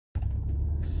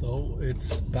So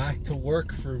it's back to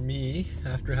work for me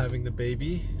after having the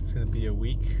baby. It's gonna be a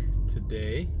week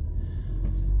today.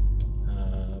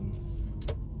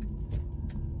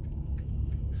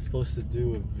 Supposed to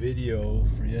do a video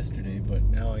for yesterday, but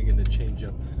now I'm gonna change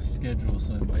up the schedule,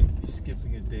 so I might be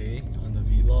skipping a day on the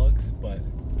vlogs, but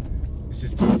it's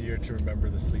just easier to remember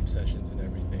the sleep sessions and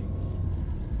everything.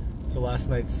 So last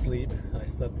night's sleep, I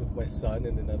slept with my son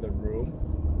in another room.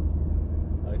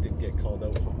 I didn't get called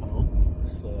out from home,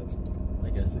 so that's, I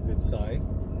guess, a good sign.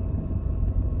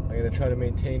 I'm gonna try to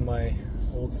maintain my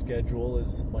old schedule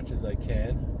as much as I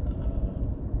can.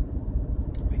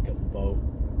 Wake up about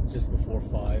just before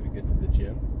 5 and get to the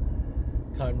gym.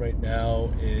 Time right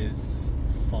now is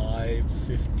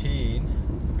 5:15,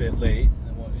 a bit late.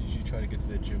 I usually try to get to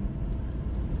the gym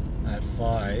at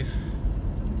 5.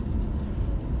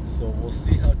 So we'll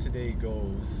see how today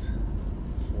goes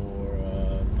for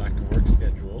back to work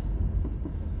schedule,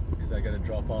 because I gotta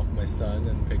drop off my son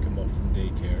and pick him up from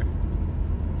daycare.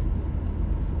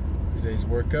 Today's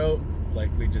workout,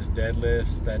 likely just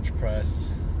deadlifts, bench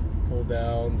press, pull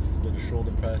downs, a bit of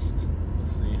shoulder press. We'll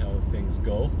see how things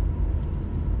go.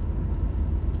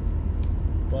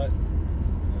 But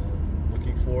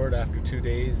looking forward after 2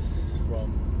 days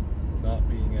from not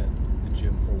being at the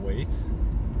gym for weights.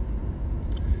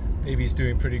 Baby's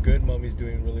doing pretty good, mommy's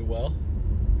doing really well.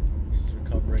 She's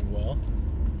recovering well.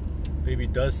 Baby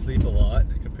does sleep a lot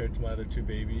compared to my other 2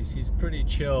 babies. He's pretty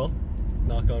chill,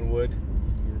 knock on wood,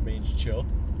 he remains chill.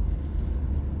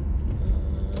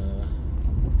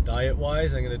 Diet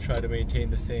wise, I'm going to try to maintain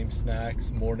the same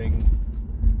snacks, morning,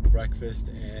 breakfast,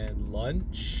 and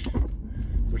lunch,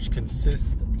 which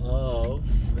consist of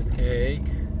an egg,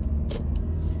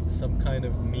 some kind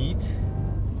of meat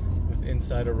with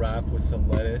inside a wrap with some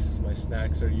lettuce. My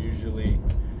snacks are usually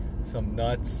some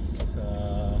nuts,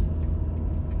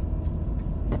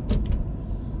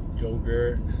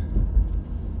 yogurt,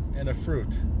 and a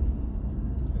fruit.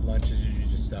 And lunch is usually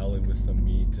just salad with some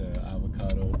meat,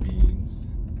 avocado, beans.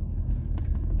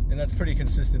 And that's pretty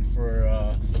consistent for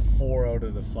 4 out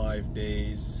of the 5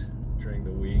 days during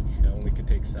the week. I only can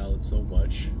take salad so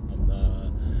much.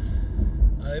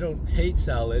 I don't hate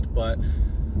salad, but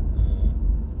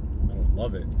I don't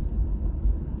love it.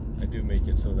 I do make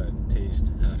it so that it tastes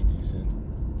half decent,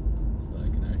 so that I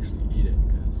can actually eat it,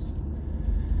 because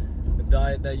the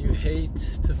diet that you hate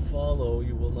to follow,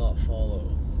 you will not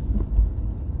follow.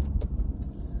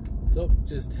 So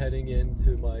just heading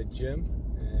into my gym,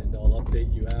 and I'll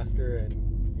update you after and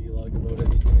vlog about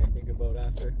anything I think about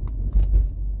after.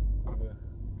 Have a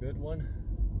good one.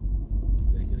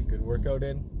 Did I get a good workout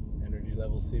in? Energy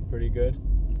levels seem pretty good.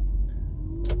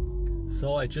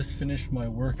 So I just finished my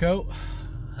workout.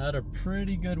 Had a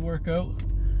pretty good workout.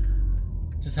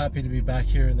 Just happy to be back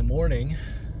here in the morning,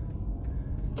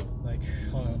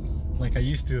 like I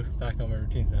used to back on my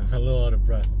routines. I'm a little out of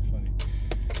breath, it's funny.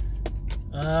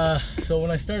 So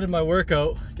when I started my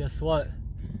workout, guess what?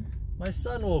 My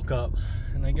son woke up,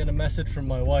 and I get a message from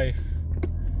my wife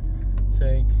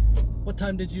saying, "What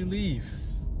time did you leave?"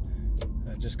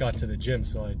 I just got to the gym,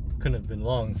 so I couldn't have been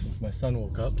long since my son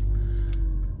woke up.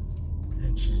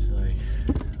 And she's like,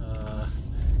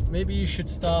 maybe you should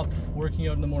stop working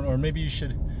out in the morning, or maybe you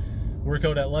should work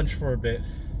out at lunch for a bit.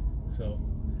 So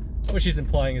what she's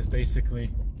implying is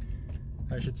basically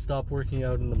I should stop working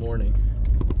out in the morning.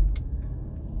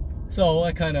 So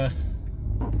I kind of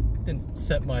didn't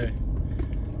set my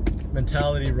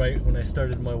mentality right when I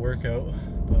started my workout,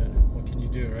 but what can you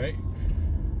do, right?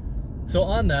 So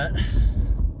on that,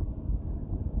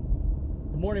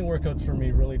 the morning workouts for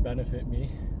me really benefit me.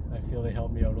 I feel they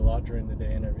help me out a lot during the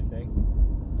day and everything.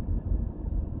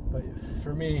 But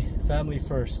for me, family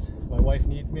first. If my wife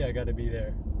needs me, I gotta be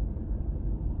there.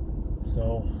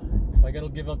 So if I gotta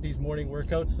give up these morning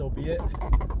workouts, so be it.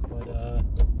 But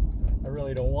I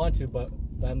really don't want to, but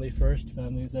family first,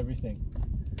 family is everything.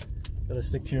 Gotta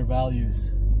stick to your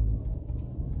values.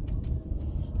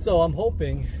 So I'm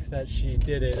hoping that she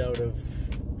did it out of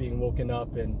being woken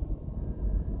up and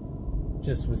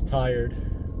just was tired.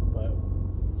 But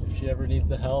if she ever needs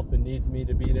the help and needs me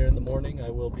to be there in the morning, I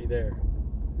will be there.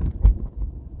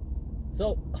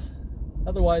 So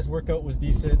otherwise, workout was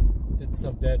decent. Did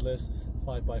some deadlifts,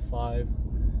 5x5.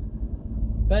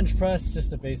 Bench press,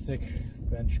 just a basic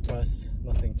bench press,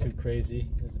 nothing too crazy.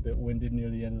 I was a bit winded near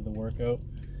the end of the workout.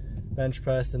 Bench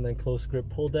press, and then close grip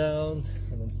pull downs,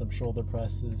 and then some shoulder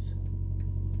presses,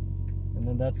 and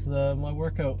then that's my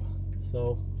workout.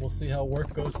 So we'll see how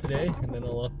work goes today, and then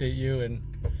I'll update you and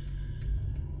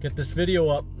get this video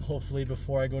up hopefully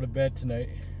before I go to bed tonight.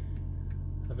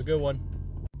 Have a good one.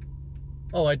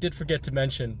 Oh, I did forget to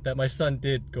mention that my son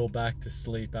did go back to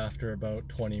sleep after about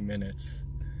 20 minutes.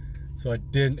 So I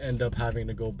didn't end up having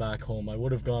to go back home. I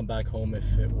would have gone back home if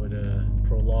it would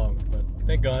prolong, but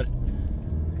thank God.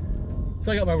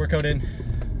 So I got my workout in.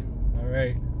 All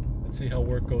right, let's see how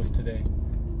work goes today.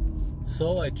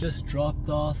 So I just dropped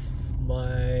off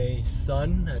my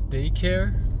son at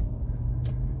daycare,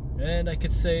 and I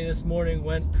could say this morning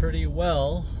went pretty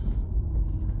well.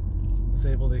 I was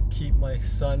able to keep my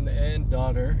son and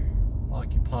daughter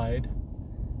occupied.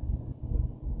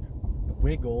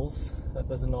 Wiggles, that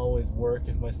doesn't always work.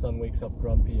 If my son wakes up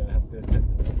grumpy, I have to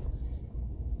attend to them.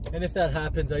 And if that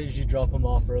happens, I usually drop him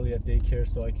off early at daycare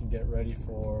so I can get ready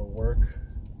for work.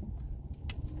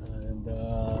 And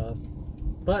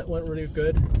but went really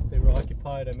good. They were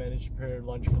occupied. I managed to prepare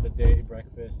lunch for the day,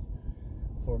 breakfast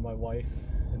for my wife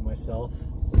and myself.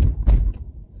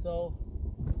 So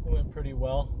it went pretty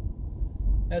well.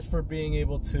 As for being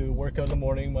able to work out in the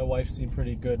morning, my wife seemed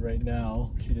pretty good right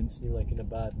now. She didn't seem like in a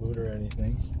bad mood or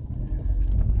anything.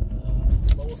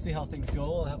 But we'll see how things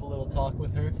go. I'll have a little talk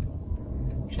with her.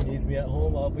 If she needs me at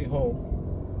home, I'll be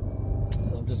home.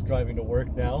 So I'm just driving to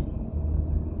work now.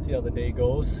 See how the day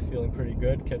goes. Feeling pretty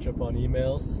good. Catch up on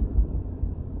emails.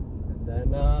 And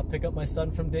then pick up my son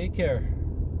from daycare.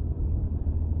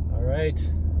 Alright.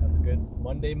 Have a good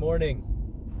Monday morning.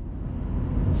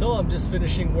 So I'm just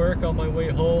finishing work on my way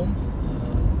home.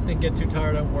 Didn't get too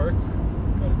tired at work.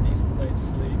 Got a decent night's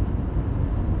sleep.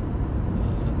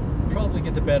 Probably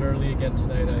get to bed early again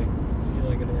tonight. I feel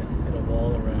like I'm gonna hit a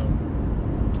wall around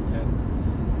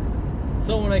 10.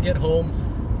 So when I get home,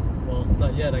 well,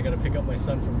 not yet, I gotta pick up my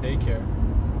son from daycare.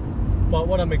 But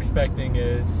what I'm expecting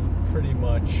is pretty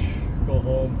much go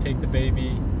home, take the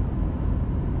baby,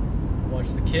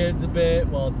 watch the kids a bit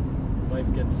while wife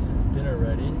gets dinner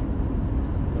ready.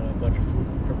 Got a bunch of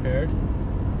food prepared.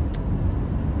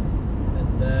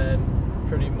 And then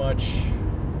pretty much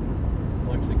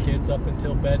watch the kids up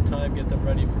until bedtime, get them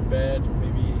ready for bed.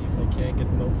 Maybe if I can't, get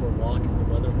them out for a walk if the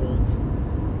weather holds.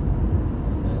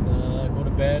 And then go to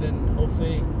bed and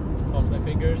hopefully, cross my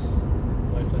fingers,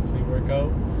 wife lets me work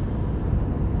out.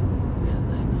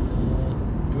 And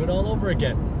then do it all over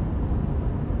again.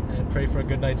 And pray for a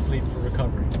good night's sleep for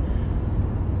recovery.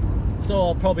 So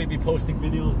I'll probably be posting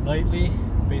videos nightly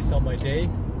based on my day.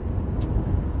 And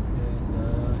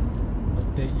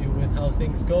update you with how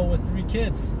things go with 3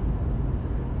 kids.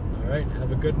 Alright,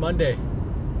 have a good Monday.